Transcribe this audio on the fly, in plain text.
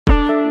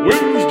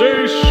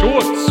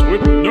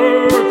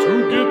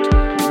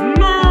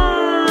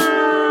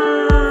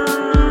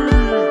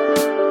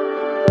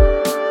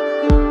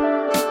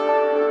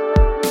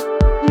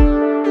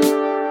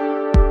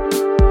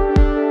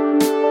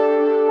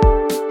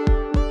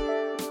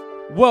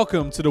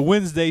Welcome to the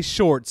Wednesday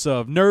shorts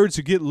of Nerds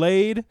Who Get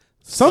Laid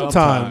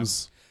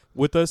Sometimes.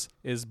 With us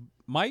is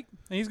Mike,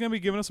 and he's going to be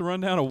giving us a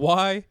rundown of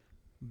why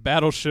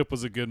Battleship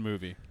was a good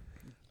movie.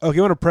 Okay,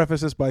 I want to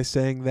preface this by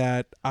saying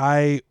that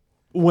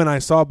when I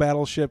saw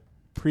Battleship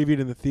previewed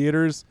in the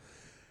theaters,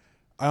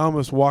 I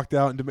almost walked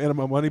out and demanded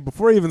my money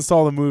before I even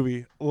saw the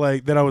movie,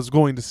 like that I was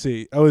going to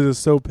see. I was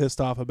just so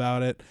pissed off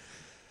about it.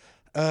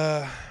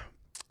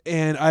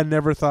 And I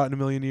never thought in a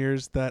million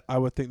years that I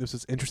would think this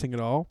was interesting at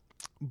all.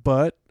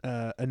 But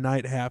a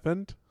night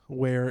happened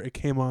where it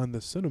came on the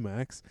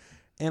Cinemax,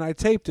 and I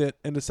taped it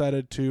and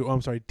decided to,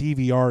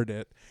 DVR'd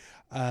it,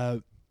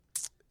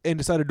 and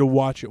decided to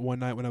watch it one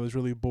night when I was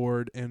really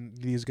bored, and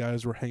these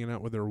guys were hanging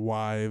out with their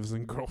wives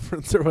and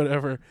girlfriends or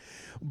whatever.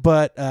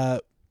 But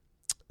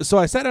so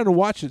I sat down and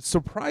watched it.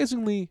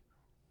 Surprisingly,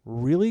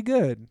 really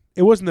good.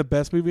 It wasn't the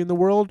best movie in the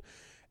world.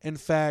 In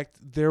fact,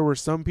 there were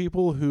some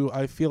people who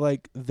I feel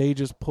like they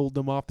just pulled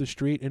them off the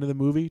street into the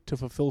movie to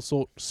fulfill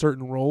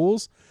certain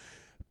roles.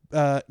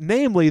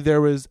 Namely,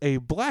 there was a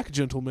black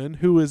gentleman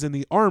who was in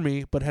the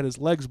army but had his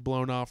legs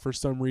blown off for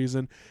some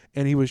reason,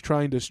 and he was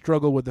trying to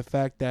struggle with the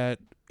fact that,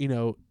 you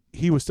know,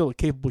 he was still a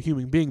capable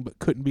human being but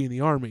couldn't be in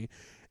the army.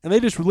 And they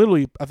just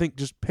literally, I think,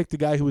 just picked a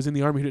guy who was in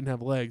the army who didn't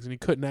have legs, and he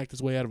couldn't act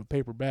his way out of a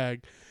paper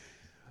bag.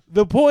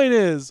 The point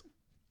is,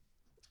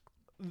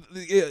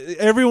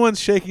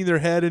 everyone's shaking their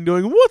head and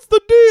doing, what's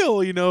the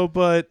deal, you know,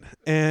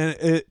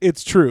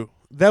 it's true.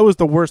 That was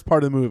the worst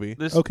part of the movie.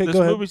 This go ahead.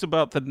 movie's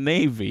about the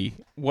Navy.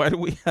 Why do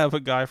we have a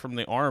guy from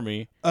the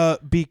Army?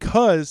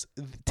 Because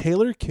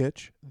Taylor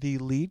Kitsch, the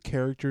lead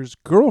character's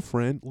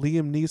girlfriend,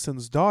 Liam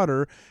Neeson's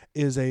daughter,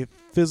 is a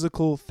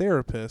physical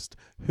therapist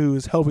who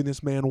is helping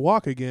this man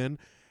walk again.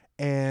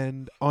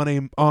 And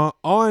on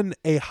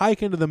a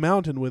hike into the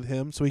mountain with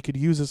him, so he could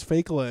use his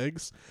fake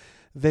legs,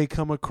 they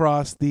come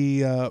across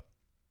the.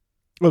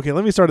 Okay,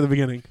 let me start at the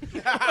beginning.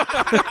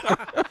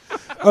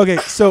 Okay,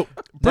 so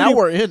now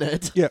we're in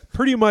it. Yeah,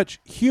 pretty much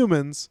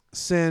humans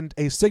send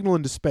a signal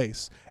into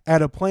space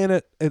at a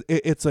planet.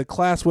 It's a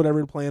class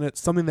whatever planet,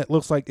 something that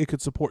looks like it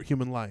could support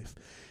human life.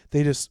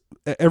 They just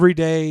every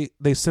day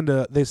they send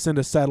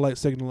a satellite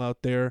signal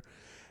out there,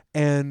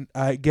 and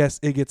I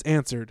guess it gets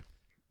answered.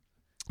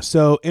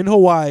 So in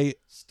Hawaii,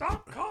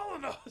 Stop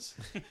calling us.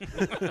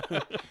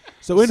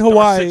 so in Star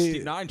Hawaii,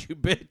 69, you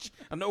bitch.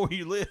 I know where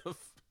you live.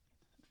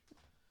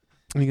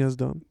 Are you guys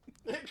done?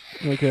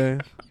 Okay,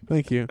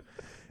 thank you.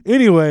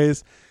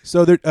 Anyways,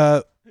 so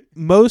there,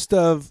 most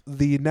of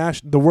the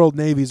world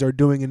navies are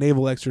doing a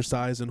naval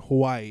exercise in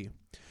Hawaii,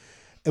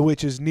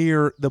 which is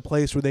near the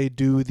place where they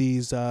do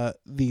these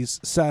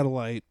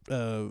satellite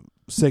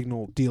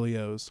signal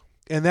dealios,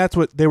 and that's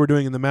what they were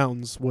doing in the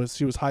mountains.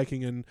 She was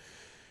hiking, and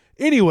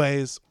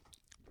anyways,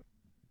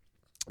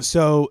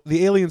 so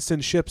the aliens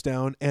send ships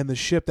down, and the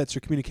ship that's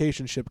their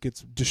communication ship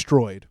gets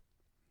destroyed.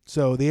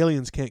 So the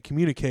aliens can't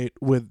communicate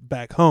with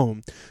back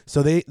home.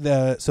 So they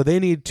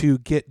need to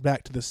get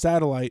back to the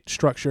satellite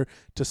structure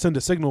to send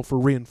a signal for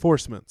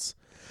reinforcements.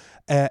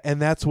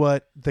 And that's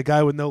what the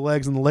guy with no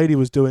legs and the lady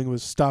was doing,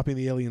 was stopping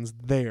the aliens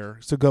there.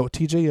 So go,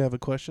 TJ, you have a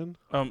question?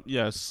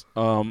 Yes.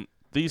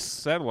 These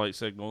satellite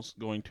signals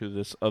going to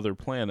this other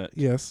planet.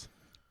 Yes.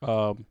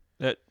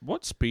 At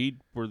what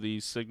speed were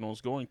these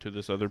signals going to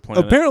this other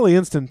planet? Apparently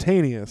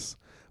instantaneous.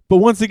 But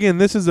once again,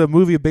 this is a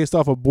movie based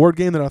off a board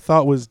game that I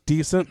thought was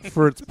decent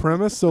for its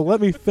premise, so let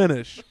me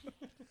finish.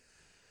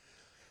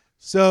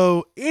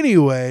 So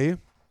anyway,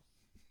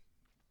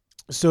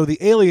 the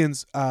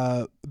aliens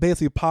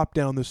basically pop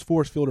down this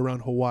force field around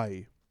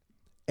Hawaii,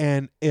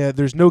 and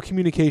there's no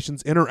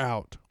communications in or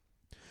out.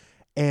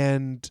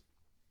 And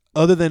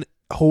other than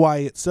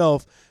Hawaii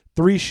itself,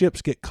 3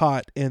 ships get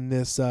caught in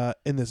this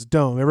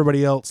dome.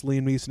 Everybody else,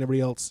 Liam Neeson,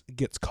 everybody else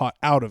gets caught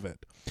out of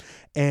it.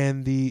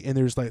 And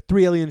there's like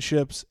 3 alien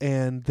ships,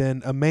 and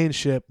then a main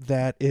ship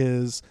that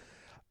is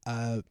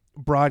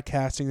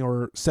broadcasting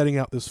or setting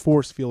out this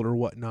force field or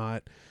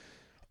whatnot.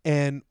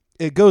 And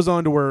it goes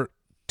on to where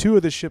 2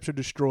 of the ships are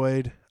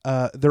destroyed.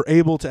 They're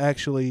able to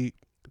actually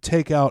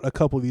take out a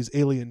couple of these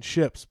alien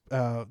ships.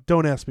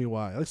 Don't ask me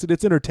why. Like I said,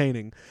 it's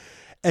entertaining.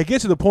 It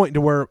gets to the point to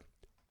where,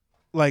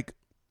 like,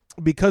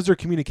 because their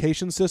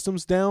communication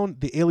system's down,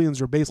 the aliens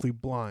are basically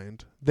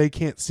blind. They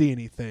can't see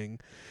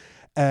anything.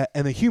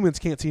 And the humans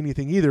can't see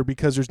anything either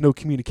because there's no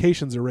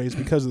communications arrays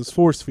because of this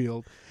force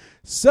field.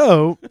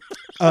 So,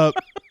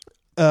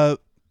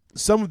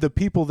 some of the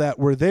people that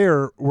were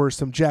there were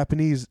some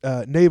Japanese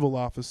naval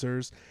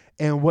officers,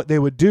 and what they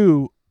would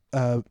do,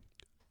 I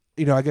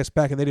guess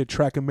back when they did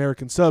track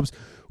American subs,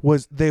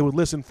 was they would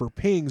listen for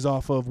pings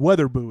off of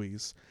weather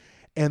buoys,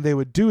 and they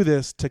would do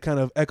this to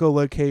kind of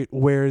echolocate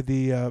where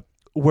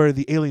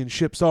the alien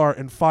ships are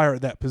and fire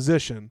at that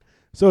position.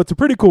 So it's a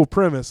pretty cool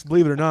premise,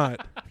 believe it or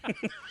not.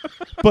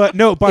 But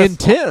no,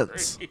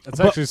 intense. That's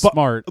actually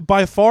smart.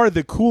 By far,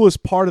 the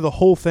coolest part of the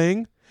whole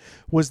thing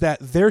was that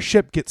their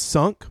ship gets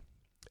sunk,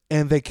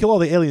 and they kill all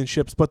the alien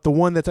ships. But the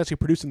one that's actually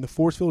producing the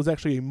force field is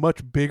actually a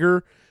much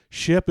bigger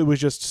ship. It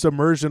was just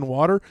submerged in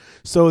water.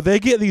 So they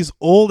get these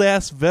old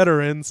ass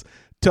veterans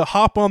to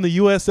hop on the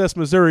USS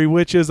Missouri,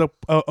 which is a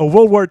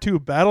World War II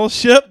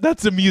battleship.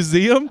 That's a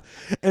museum.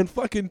 And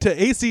fucking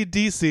to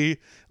AC/DC,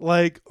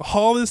 like,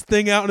 haul this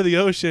thing out into the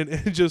ocean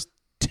and just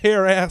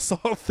tear ass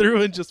all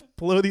through and just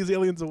blow these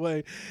aliens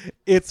away.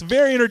 It's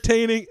very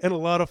entertaining and a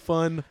lot of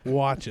fun.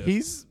 Watch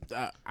it.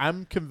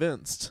 I'm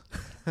convinced.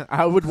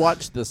 I would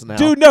watch this now.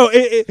 Dude, no,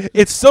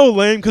 it's so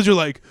lame because you're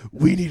like,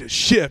 we need a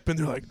ship, and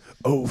they're like,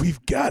 oh,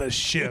 we've got a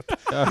ship,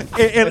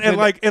 and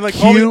like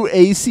Cue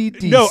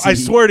AC/DC. no, I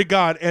swear to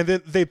God, and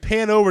then they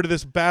pan over to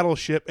this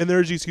battleship, and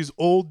there's these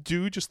old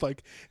dude just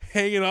like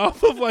hanging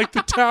off of like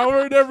the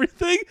tower and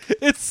everything.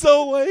 It's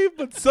so lame,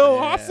 but so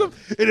awesome,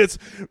 and it's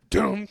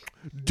dum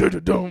da da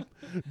dum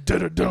da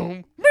da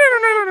dum.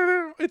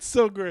 It's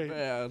so great.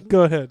 Man.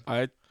 Go ahead,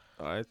 I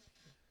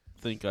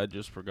think I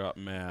just forgot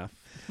math.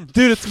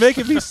 dude. It's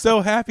making me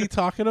so happy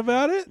talking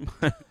about it.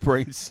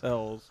 Brain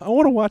cells. I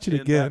want to watch it in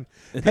again.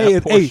 That, Hey,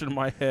 that portion of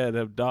my head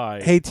have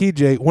died. Hey,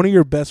 TJ, one of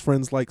your best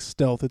friends likes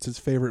Stealth. It's his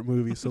favorite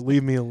movie, so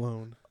leave me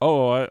alone.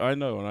 Oh, I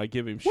know, and I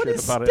give him What shit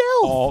is about it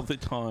Stealth? all the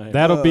time.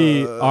 That'll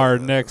be our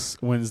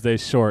next Wednesday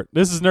short.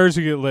 This is Nerds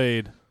Who Get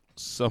Laid.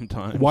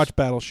 Sometimes. Watch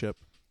Battleship.